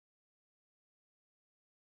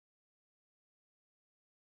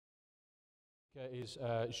Is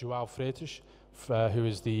João Freitas, who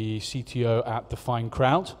is the CTO at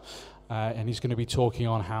DefinedCrowd, and he's going to be talking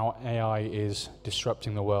on how AI is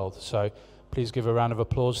disrupting the world. So please give a round of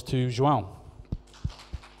applause to João.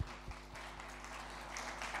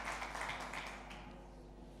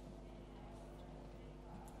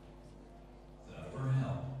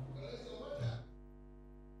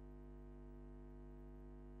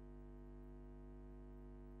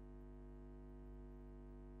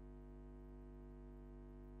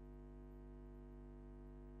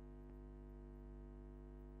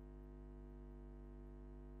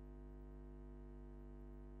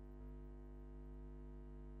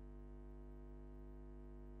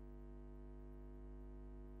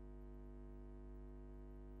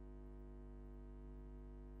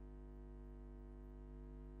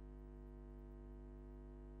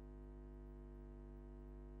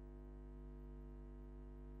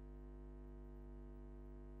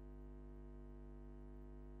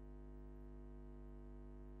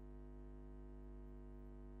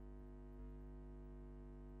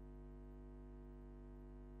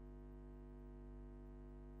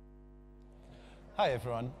 Hi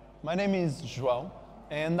everyone, my name is João,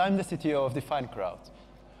 and I'm the CTO of DefinedCrowd.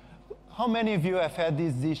 How many of you have had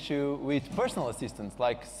this issue with personal assistants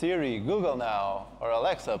like Siri, Google Now, or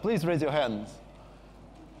Alexa? Please raise your hands.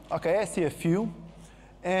 Okay, I see a few.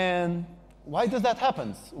 And why does that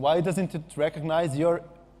happen? Why doesn't it recognize your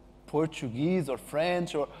Portuguese or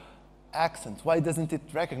French or accent? Why doesn't it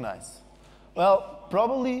recognize? Well,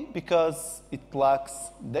 probably because it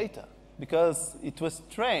lacks data, because it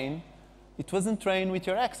wasn't trained with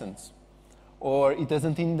your accents, or it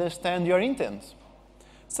doesn't understand your intent.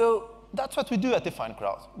 So that's what we do at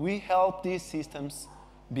DefinedCrowd. We help these systems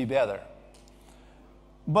be better.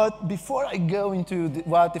 But before I go into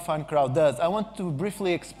what DefinedCrowd does, I want to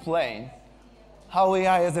briefly explain how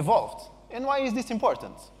AI has evolved and why is this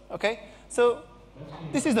important. Okay? So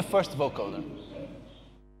this is the first vocoder.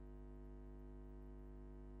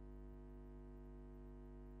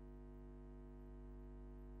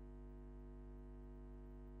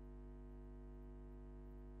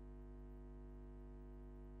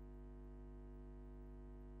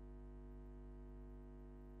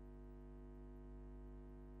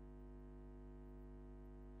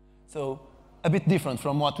 So a bit different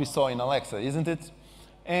from what we saw in Alexa, isn't it?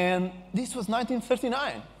 And this was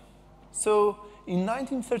 1939. So in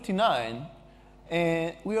 1939,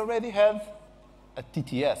 we already had a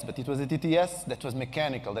TTS, but it was a TTS that was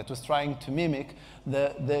mechanical, that was trying to mimic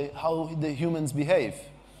how the humans behave.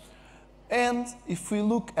 And if we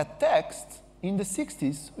look at text, in the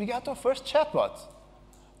 60s, we got our first chatbot.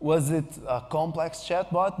 Was it a complex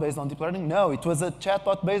chatbot based on deep learning? No, it was a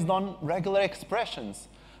chatbot based on regular expressions.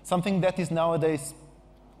 Something that is nowadays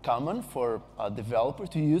common for a developer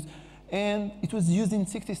to use. And it was used in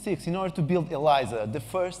 '66 in order to build Eliza, the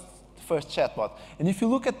first chatbot. And if you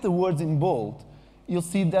look at the words in bold, you'll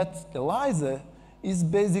see that Eliza is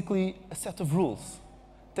basically a set of rules,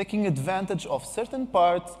 taking advantage of certain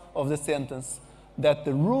parts of the sentence that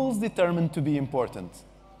the rules determine to be important.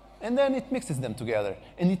 And then it mixes them together,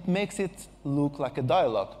 and it makes it look like a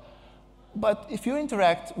dialogue. But if you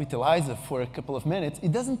interact with Eliza for a couple of minutes,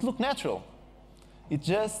 it doesn't look natural. It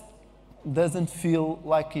just doesn't feel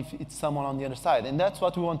like if it's someone on the other side. And that's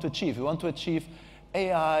what we want to achieve. We want to achieve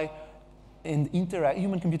AI and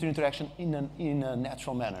human-computer interaction in a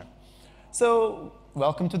natural manner. So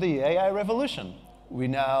welcome to the AI revolution. We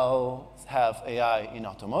now have AI in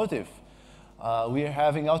automotive. We are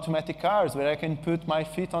having automatic cars where I can put my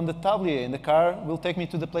feet on the tablier and the car will take me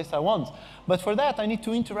to the place I want. But for that, I need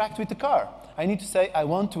to interact with the car. I need to say, I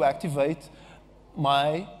want to activate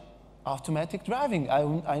my automatic driving.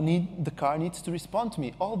 The car needs to respond to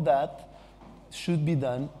me. All that should be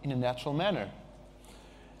done in a natural manner.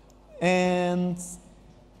 And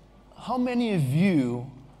how many of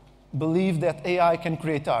you believe that AI can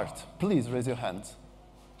create art? Please raise your hand.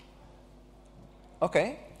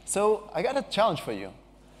 Okay. So I got a challenge for you.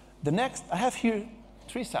 I have here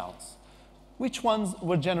 3 sounds. Which ones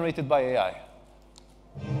were generated by AI?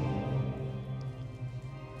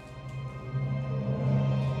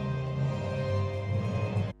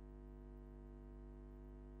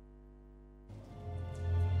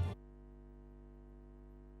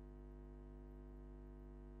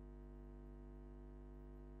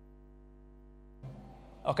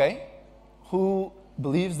 Okay. Who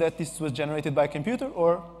believes that this was generated by a computer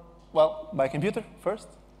or, well, by a computer first,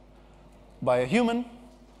 by a human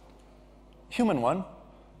one,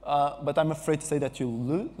 but I'm afraid to say that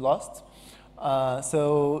you lost.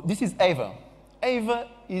 So this is Ava. Ava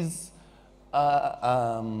is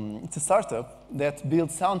it's a startup that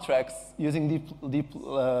builds soundtracks using deep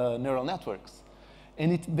neural networks.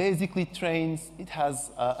 And it basically trains, it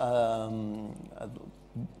has a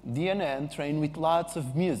DNN trained with lots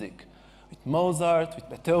of music, with Mozart, with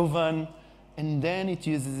Beethoven, and then it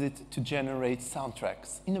uses it to generate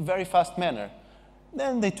soundtracks in a very fast manner.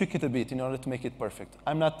 Then they tweak it a bit in order to make it perfect.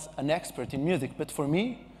 I'm not an expert in music, but for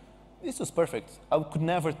me, this was perfect. I could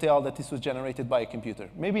never tell that this was generated by a computer.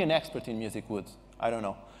 Maybe an expert in music would. I don't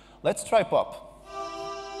know. Let's try pop.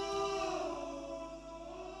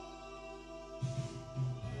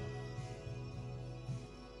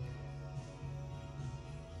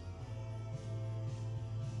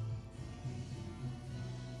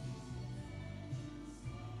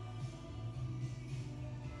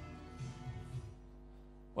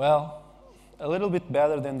 Well, a little bit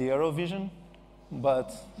better than the Eurovision,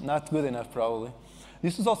 but not good enough, probably.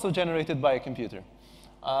 This was also generated by a computer.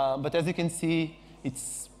 But as you can see,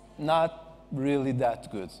 it's not really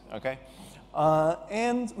that good, okay?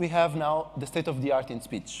 And we have now the state of the art in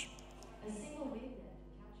speech. A single wavelet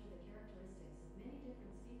can capture the characteristics of many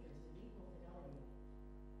different speakers with equal fidelity.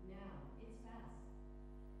 Now, it's fast.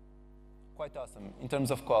 Quite awesome in terms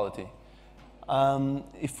of quality.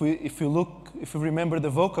 If we remember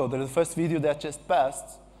the vocoder, the first video that just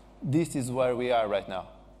passed, this is where we are right now.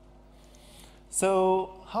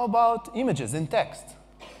 So how about images and text?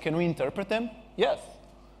 Can we interpret them? Yes.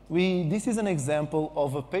 This is an example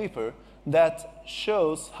of a paper that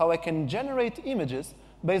shows how I can generate images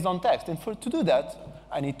based on text. And to do that,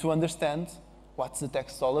 I need to understand what's the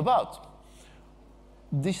text all about.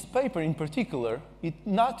 This paper in particular, it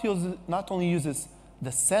not only uses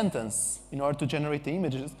the sentence in order to generate the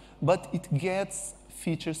images, but it gets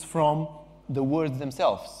features from the words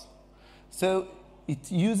themselves. So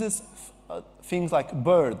it uses things like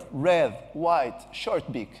bird, red, white,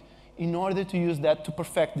 short beak, in order to use that to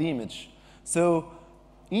perfect the image. So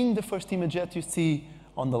in the first image that you see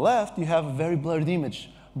on the left, you have a very blurred image,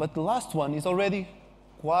 but the last one is already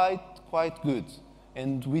quite good,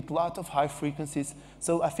 and with a lot of high frequencies.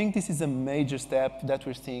 So I think this is a major step that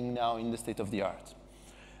we're seeing now in the state of the art.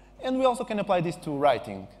 And we also can apply this to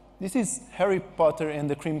writing. This is Harry Potter and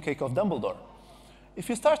the Cream Cake of Dumbledore. If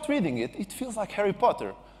you start reading it, it feels like Harry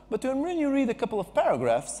Potter. But when you read a couple of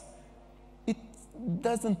paragraphs, it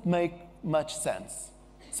doesn't make much sense.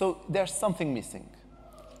 So there's something missing.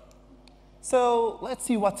 So let's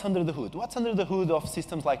see what's under the hood. What's under the hood of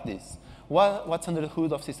systems like this? What's under the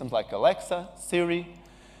hood of systems like Alexa, Siri?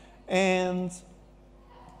 And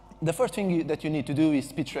the first thing that you need to do is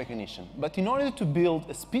speech recognition. But in order to build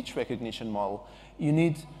a speech recognition model, you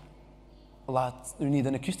need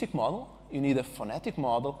an acoustic model, you need a phonetic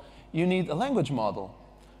model, you need a language model.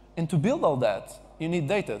 And to build all that, you need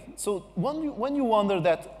data. So when you wonder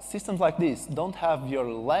that systems like this don't have your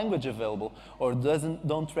language available or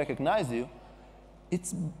don't recognize you,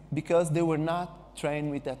 it's because they were not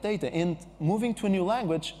trained with that data. And moving to a new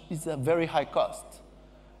language is a very high cost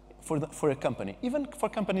for a company. Even for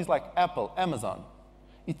companies like Apple, Amazon,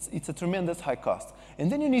 it's a tremendous high cost.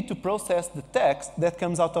 And then you need to process the text that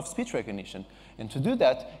comes out of speech recognition. And to do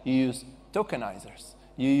that, you use tokenizers.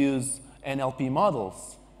 You use NLP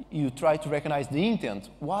models. You try to recognize the intent.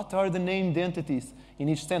 What are the named entities in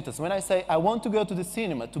each sentence? When I say, I want to go to the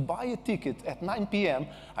cinema to buy a ticket at 9 p.m.,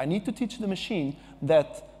 I need to teach the machine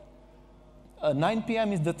that 9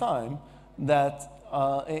 p.m. is the time that,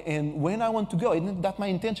 and when I want to go, that my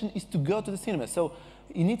intention is to go to the cinema. So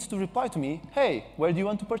it needs to reply to me, hey, where do you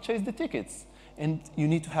want to purchase the tickets? And you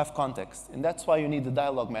need to have context. And that's why you need the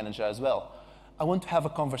dialogue manager as well. I want to have a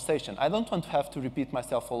conversation. I don't want to have to repeat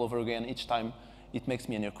myself all over again each time it makes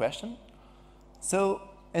me a new question. So,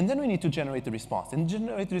 and then we need to generate the response. And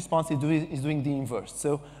generate the response is doing the inverse.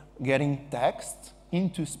 So getting text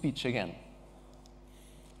into speech again.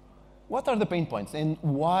 What are the pain points and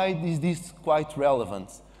why is this quite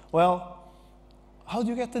relevant? Well, how do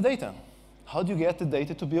you get the data? How do you get the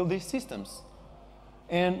data to build these systems?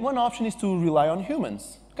 And one option is to rely on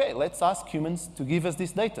humans. Okay, let's ask humans to give us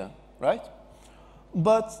this data, right?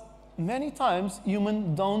 But many times,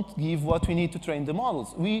 humans don't give what we need to train the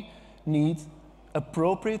models. We need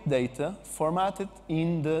appropriate data formatted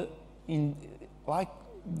in the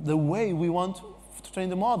way we want to train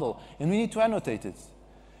the model. And we need to annotate it.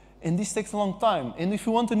 And this takes a long time. And if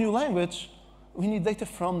we want a new language, we need data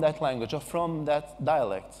from that language or from that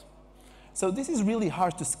dialect. So this is really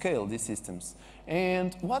hard to scale, these systems.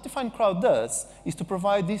 And what DefinedCrowd does is to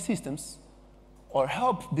provide these systems or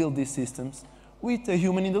help build these systems with a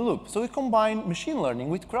human in the loop. So we combine machine learning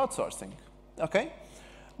with crowdsourcing, okay?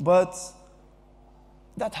 But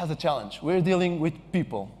that has a challenge. We're dealing with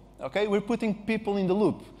people, Okay? We're putting people in the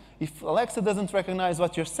loop. If Alexa doesn't recognize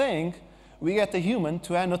what you're saying, we get a human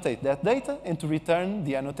to annotate that data and to return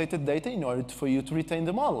the annotated data in order for you to retain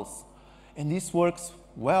the models. And this works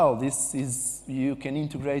well. You can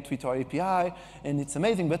integrate with our API, and it's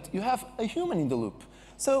amazing, but you have a human in the loop.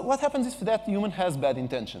 So what happens if that human has bad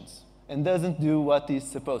intentions and doesn't do what he's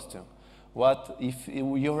supposed to? What if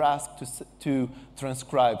you're asked to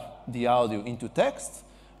transcribe the audio into text,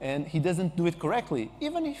 and he doesn't do it correctly,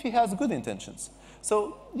 even if he has good intentions?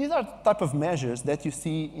 So these are the type of measures that you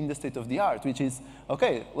see in the state of the art, which is,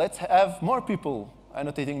 okay, let's have more people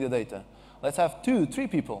annotating the data. Let's have 2, 3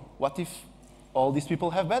 people. What if all these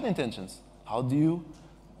people have bad intentions? How do you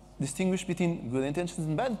distinguish between good intentions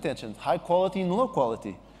and bad intentions, high quality and low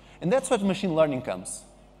quality? And that's what machine learning comes.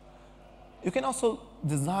 You can also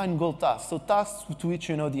design goal tasks, so tasks to which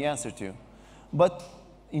you know the answer to. But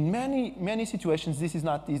in many situations, this is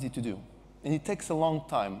not easy to do, and it takes a long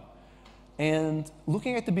time. And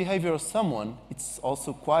looking at the behavior of someone, it's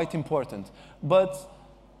also quite important. But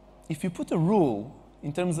if you put a rule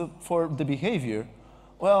in terms of for the behavior,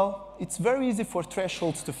 well, it's very easy for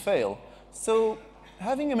thresholds to fail. So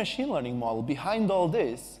having a machine learning model behind all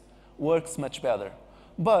this works much better.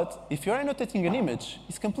 But if you're annotating an image,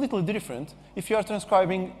 it's completely different if you're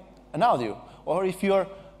transcribing an audio or if you're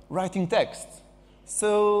writing text.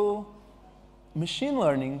 So machine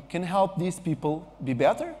learning can help these people be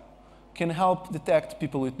better, can help detect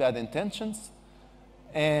people with bad intentions,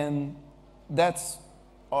 and that's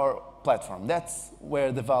our platform. That's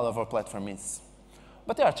where the value of our platform is.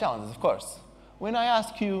 But there are challenges, of course. When I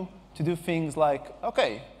ask you to do things like,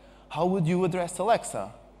 okay, how would you address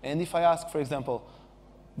Alexa? And if I ask, for example,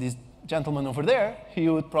 this gentleman over there, he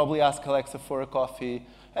would probably ask Alexa for a coffee.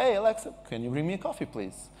 Hey, Alexa, can you bring me a coffee,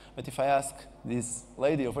 please? But if I ask this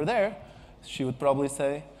lady over there, she would probably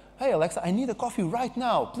say, hey, Alexa, I need a coffee right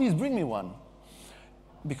now. Please bring me one.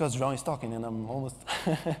 Because João is talking and I'm almost...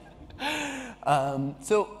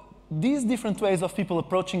 So these different ways of people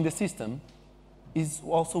approaching the system is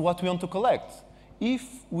also what we want to collect. If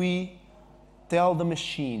we tell the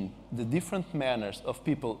machine the different manners of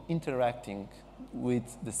people interacting with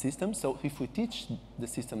the system, so if we teach the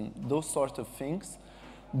system those sorts of things,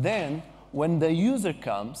 then when the user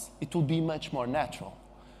comes, it will be much more natural.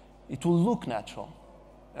 It will look natural.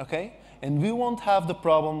 Okay? And we won't have the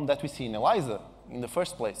problem that we see in ELIZA in the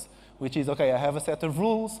first place, which is, okay, I have a set of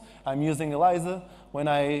rules, I'm using ELIZA, when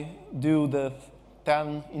I do the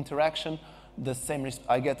TAN interaction,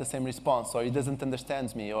 I get the same response, or it doesn't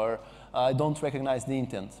understand me, or I don't recognize the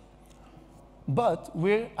intent. But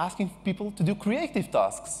we're asking people to do creative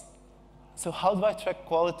tasks. So how do I track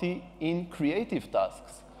quality in creative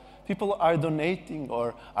tasks? People are donating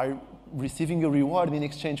or are receiving a reward in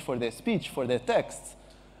exchange for their speech, for their texts.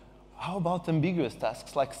 How about ambiguous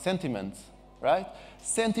tasks like sentiment, right?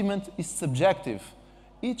 Sentiment is subjective.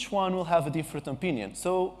 Each one will have a different opinion.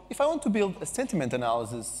 So if I want to build a sentiment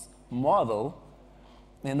analysis model,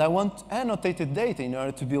 and I want annotated data in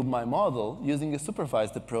order to build my model using a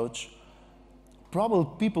supervised approach, probably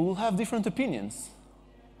people will have different opinions.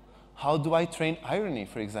 How do I train irony,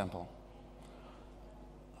 for example?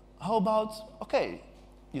 How about, okay,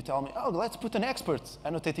 you tell me, oh, let's put an expert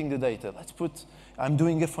annotating the data. I'm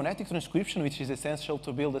doing a phonetic transcription, which is essential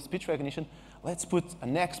to build a speech recognition. Let's put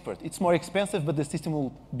an expert. It's more expensive, but the system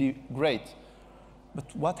will be great.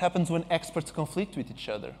 But what happens when experts conflict with each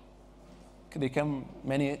other?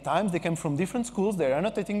 Many times they come from different schools, they're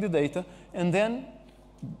annotating the data, and then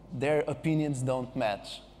their opinions don't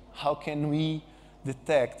match. How can we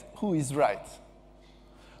detect who is right?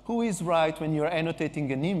 Who is right when you're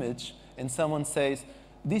annotating an image and someone says,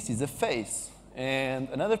 this is a face, and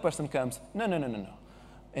another person comes, no,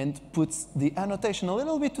 and puts the annotation a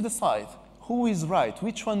little bit to the side. Who is right?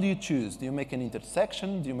 Which one do you choose? Do you make an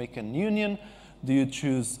intersection? Do you make an union? Do you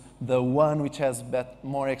choose the one which has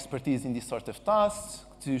more expertise in this sort of tasks?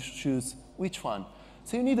 Do you choose which one?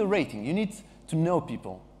 So you need a rating. You need to know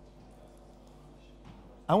people.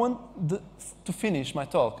 I want to finish my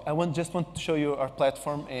talk. Just want to show you our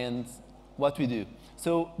platform and what we do.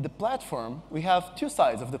 So the platform, we have two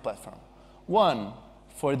sides of the platform. One,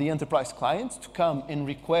 for the enterprise clients to come and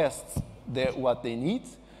request what they need.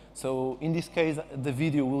 So in this case, the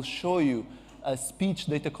video will show you a speech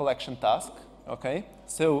data collection task. Okay?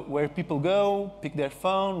 So where people go, pick their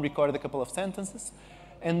phone, record a couple of sentences,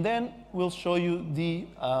 and then we'll show you the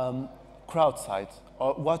crowd side,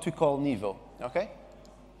 or what we call Nivo. Okay?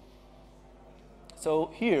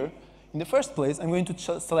 So here, in the first place, I'm going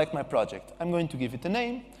to select my project. I'm going to give it a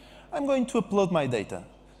name. I'm going to upload my data.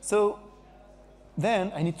 So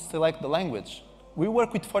then I need to select the language. We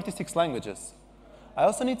work with 46 languages. I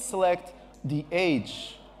also need to select the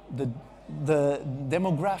age, the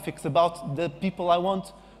demographics about the people I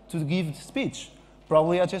want to give the speech.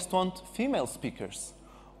 Probably I just want female speakers.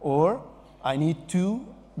 Or I need to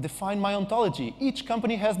define my ontology. Each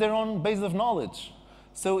company has their own base of knowledge.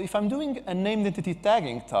 So if I'm doing a named entity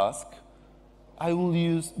tagging task, I will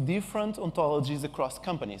use different ontologies across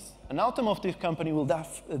companies. An automotive company will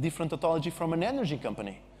have a different ontology from an energy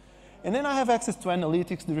company. And then I have access to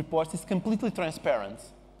analytics, the reports, it's completely transparent.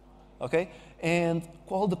 Okay? And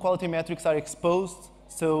all the quality metrics are exposed,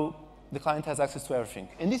 so the client has access to everything.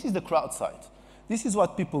 And this is the crowd side. This is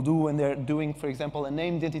what people do when they're doing, for example, a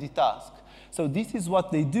named entity task. So this is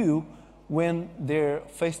what they do when they're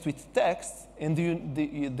faced with text and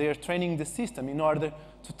they're training the system in order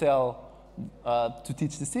to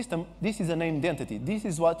teach the system, this is a named entity. This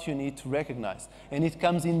is what you need to recognize. And it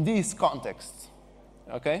comes in this context,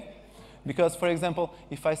 okay? Because, for example,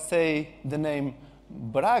 if I say the name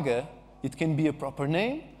Braga, it can be a proper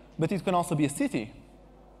name, but it can also be a city.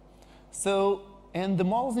 So, and the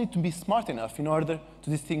models need to be smart enough in order to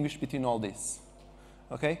distinguish between all this,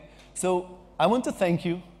 okay? So I want to thank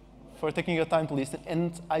you for taking your time to listen,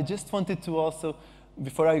 and I just wanted to also,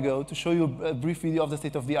 before I go, to show you a brief video of the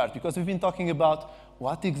state of the art, because we've been talking about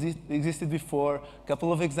what existed before, a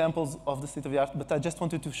couple of examples of the state of the art, but I just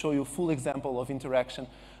wanted to show you a full example of interaction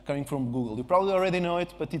coming from Google. You probably already know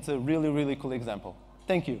it, but it's a really, really cool example.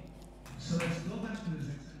 Thank you. So let's go back to this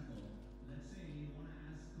example. Let's say you want to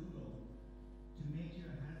ask Google to make you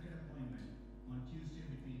a haircut appointment on Tuesday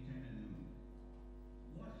between 10 and noon.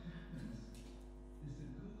 What happens is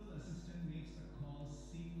the Google Assistant makes the call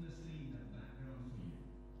seamlessly in the background for you.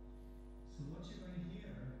 So what you're going to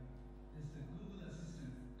hear is the Google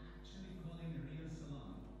Assistant actually calling a real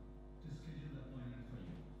salon to schedule the appointment for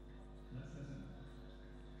you. Let's listen.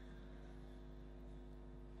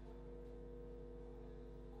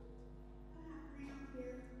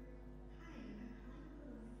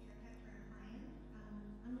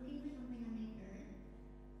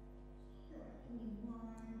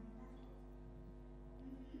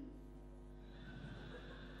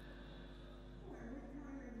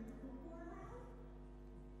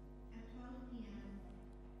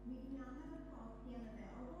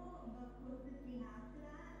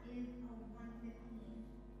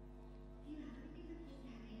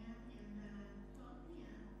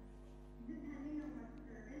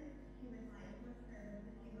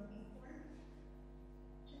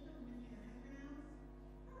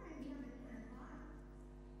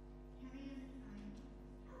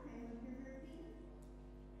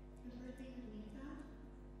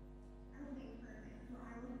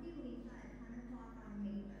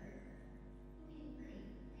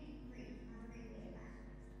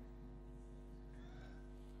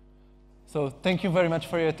 So thank you very much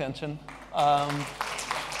for your attention.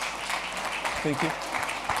 Thank you.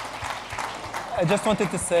 I just wanted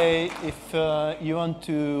to say, if you want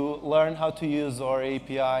to learn how to use our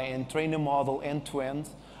API and train a model end-to-end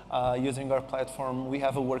using our platform, we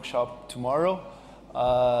have a workshop tomorrow.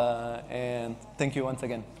 And thank you once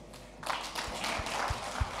again.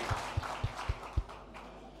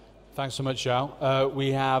 Thanks so much, João.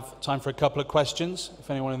 We have time for a couple of questions. If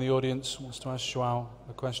anyone in the audience wants to ask João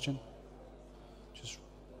a question.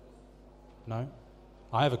 No?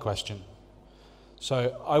 I have a question.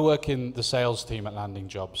 So I work in the sales team at Landing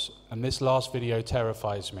Jobs, and this last video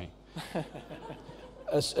terrifies me.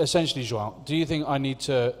 Essentially, João, do you think I need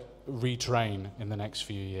to retrain in the next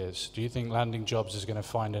few years? Do you think Landing Jobs is going to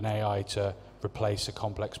find an AI to replace a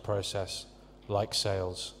complex process like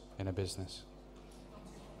sales in a business?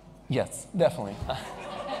 Yes, definitely.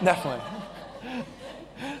 Definitely.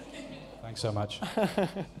 Thanks so much.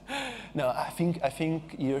 No, I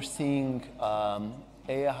think you're seeing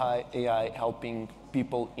AI helping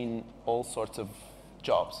people in all sorts of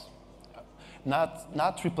jobs.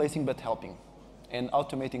 Not replacing, but helping. And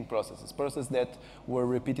automating processes that were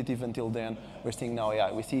repetitive until then. We're seeing now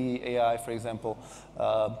AI. We see AI, for example,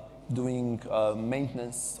 doing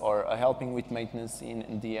maintenance or helping with maintenance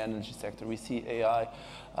in the energy sector. We see AI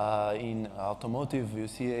in automotive. You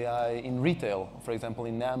see AI in retail. For example,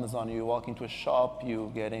 in Amazon, you walk into a shop,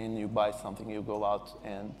 you get in, you buy something, you go out,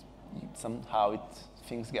 and somehow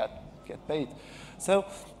things get paid. So,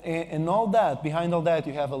 and all that, behind all that,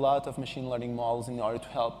 you have a lot of machine learning models in order to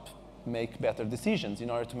help make better decisions, in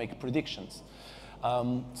order to make predictions.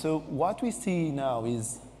 So what we see now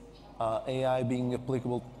is AI being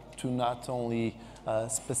applicable to not only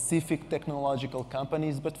specific technological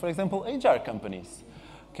companies, but for example, HR companies.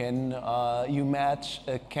 Can you match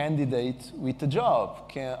a candidate with a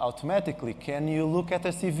job automatically? Can you look at a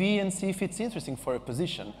CV and see if it's interesting for a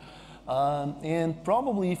position? And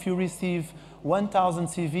probably if you receive 1,000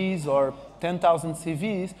 CVs or 10,000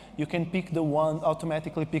 CVs, you can pick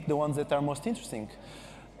automatically pick the ones that are most interesting.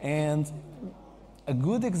 And a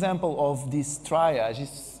good example of this triage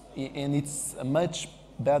is, and it's a much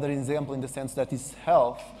better example in the sense that it's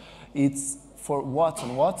health, it's for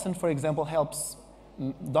Watson. Watson, for example, helps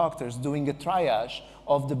doctors doing a triage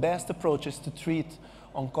of the best approaches to treat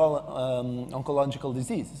oncological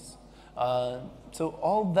diseases. So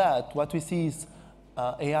all that, what we see is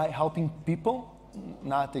AI helping people,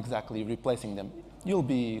 not exactly replacing them. You'll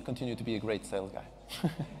continue to be a great sales guy.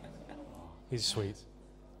 He's sweet.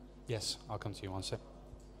 Yes, I'll come to you one sec.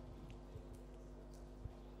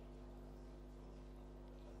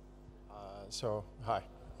 Hi.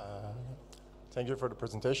 Thank you for the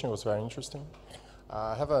presentation. It was very interesting.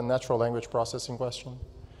 I have a natural language processing question.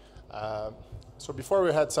 So before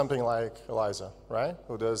we had something like Eliza, right?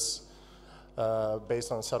 Who does,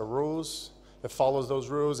 based on a set of rules, it follows those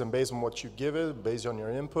rules, and based on what you give it, based on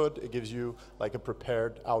your input, it gives you like a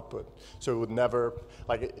prepared output. So it would never,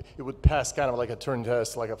 like it would pass kind of like a Turing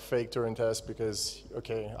test, like a fake Turing test, because,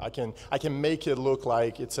 okay, I can make it look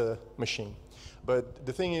like it's a machine. But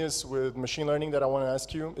the thing is with machine learning that I want to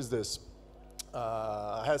ask you is this.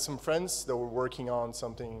 I had some friends that were working on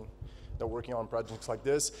something, that were working on projects like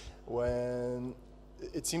this, when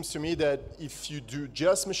it seems to me that if you do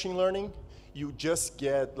just machine learning, you just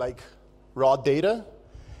get like raw data,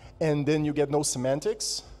 and then you get no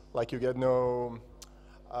semantics, like you get no,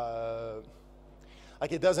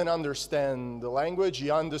 like it doesn't understand the language. It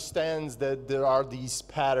understands that there are these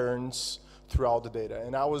patterns throughout the data.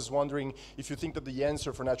 And I was wondering if you think that the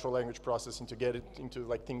answer for natural language processing to get it into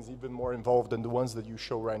like things even more involved than the ones that you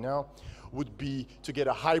show right now would be to get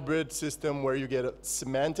a hybrid system where you get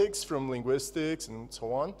semantics from linguistics and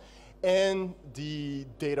so on, and the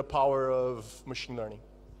data power of machine learning.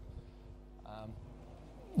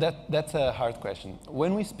 That's a hard question.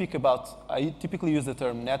 When we speak about, I typically use the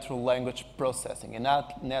term natural language processing and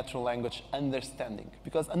not natural language understanding,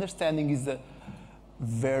 because understanding is a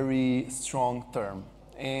very strong term.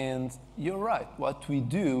 And you're right, what we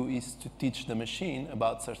do is to teach the machine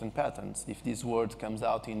about certain patterns. If this word comes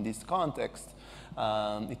out in this context,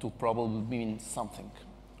 it will probably mean something,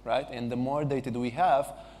 right? And the more data we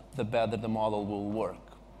have, the better the model will work.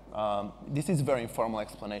 This is a very informal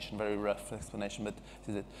explanation, very rough explanation, but this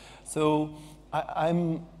is it. So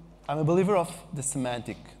I'm a believer of the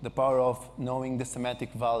semantic, the power of knowing the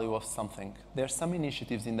semantic value of something. There are some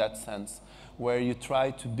initiatives in that sense where you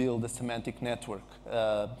try to build a semantic network,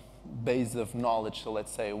 base of knowledge. So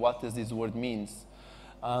let's say, what does this word mean?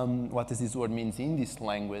 What does this word mean in this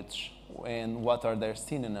language? And what are their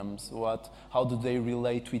synonyms? How do they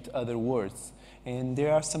relate with other words? And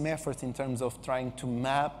there are some efforts in terms of trying to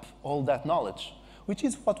map all that knowledge, which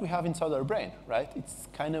is what we have inside our brain, right? It's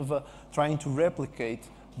kind of trying to replicate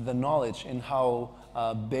the knowledge and how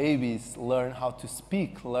babies learn how to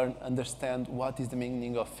speak, understand what is the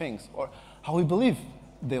meaning of things, or how we believe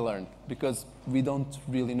they learn, because we don't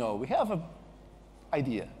really know. We have an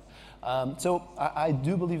idea. So I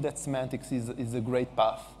do believe that semantics is a great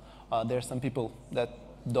path. There are some people that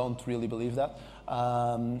don't really believe that.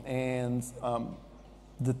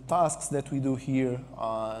 The tasks that we do here,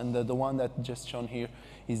 and the one that just shown here,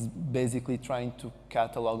 is basically trying to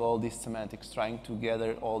catalog all these semantics, trying to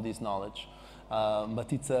gather all this knowledge.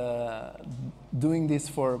 But it's doing this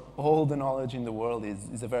for all the knowledge in the world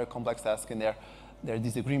is a very complex task, and there are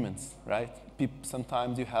disagreements, right?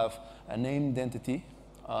 Sometimes you have a named entity.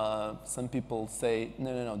 Some people say,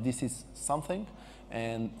 no, this is something,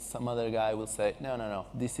 and some other guy will say, no,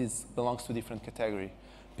 this belongs to a different category.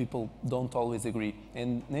 People don't always agree.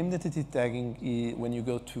 And named entity tagging, when you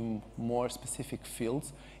go to more specific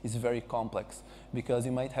fields, is very complex, because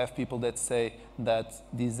you might have people that say that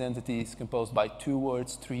this entity is composed by 2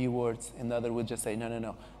 words, 3 words, and the other would just say,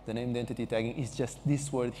 no, the named entity tagging is just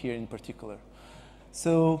this word here in particular.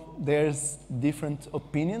 So there's different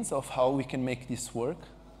opinions of how we can make this work,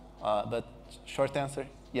 but short answer,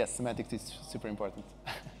 yes, semantics is super important.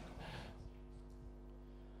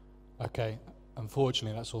 Okay.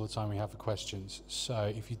 Unfortunately, that's all the time we have for questions.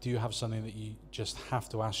 So if you do have something that you just have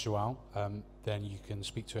to ask João, then you can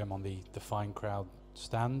speak to him on the DefinedCrowd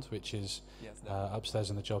stand, which is upstairs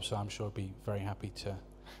in the job, so I'm sure he'll be very happy to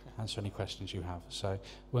answer any questions you have. So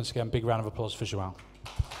once again, big round of applause for João.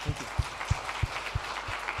 Thank you.